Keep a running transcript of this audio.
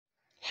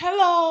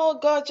Hello,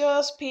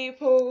 gorgeous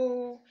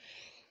people.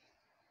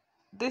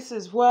 This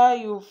is where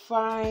you'll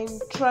find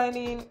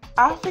trending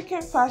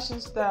African fashion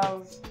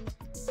styles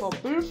for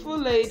beautiful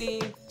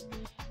ladies,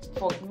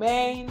 for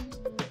men,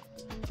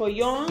 for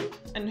young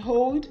and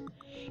old.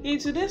 In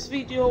today's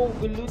video,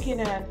 we'll be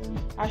looking at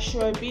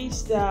Asoebi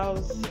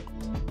styles.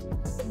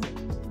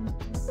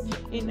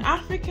 In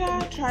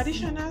Africa,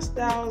 traditional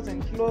styles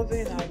and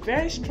clothing are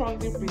very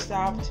strongly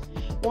preserved.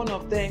 One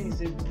of them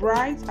is a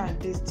bright and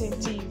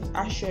distinctive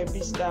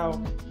Asoebi style.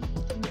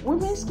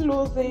 Women's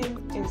clothing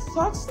in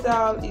such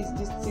style is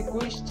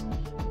distinguished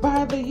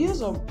by the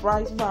use of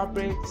bright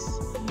fabrics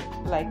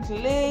like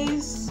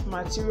lace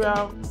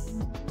material,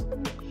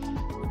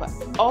 but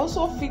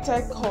also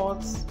fitted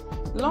cuts,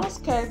 long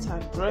skirts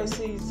and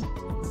dresses.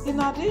 In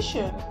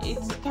addition,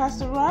 it's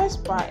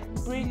characterized by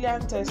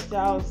brilliant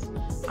textiles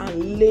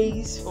and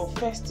lace for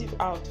festive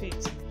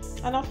outfits,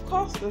 and of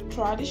course the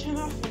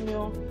traditional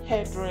female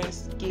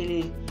headdress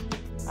gele.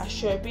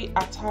 Asoebi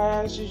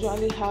attires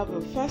usually have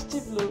a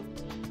festive look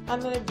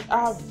and they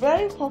are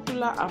very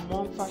popular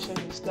among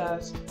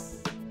fashionistas.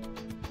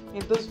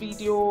 In this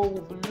video,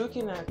 we'll be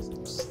looking at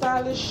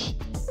stylish,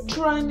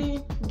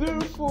 trendy,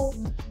 beautiful,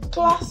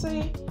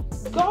 classy,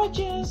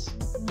 gorgeous,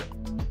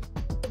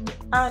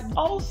 and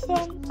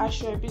awesome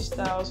Asoebi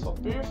styles for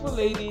beautiful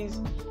ladies.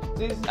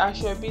 These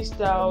Asoebi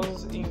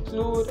styles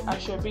include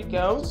Asoebi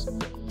gowns,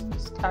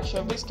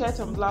 Asoebi skirt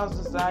and blouse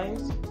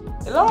designs.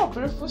 A lot of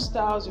beautiful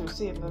styles you'll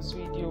see in this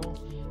video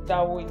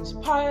that will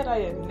inspire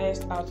your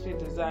next outfit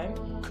design.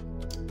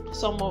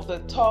 Some of the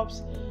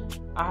tops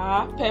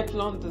are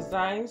peplum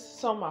designs,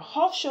 some are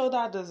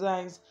off-shoulder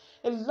designs.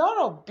 A lot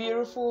of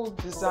beautiful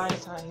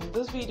designs are in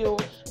this video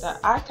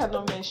that I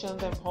cannot mention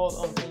them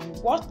all until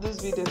you watch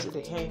this video to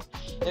the end.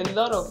 A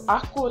lot of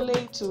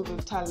accolades to the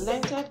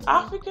talented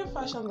African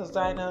fashion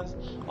designers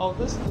of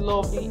this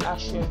lovely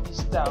Asoebi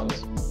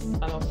styles,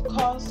 and of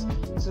course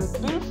to the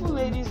beautiful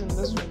ladies in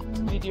this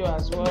video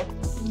as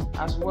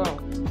well.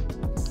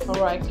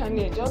 Alright,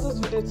 kindly enjoy this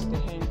video to the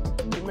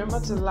end. Remember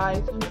to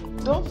like,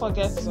 don't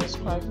forget to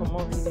subscribe for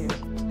more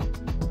videos.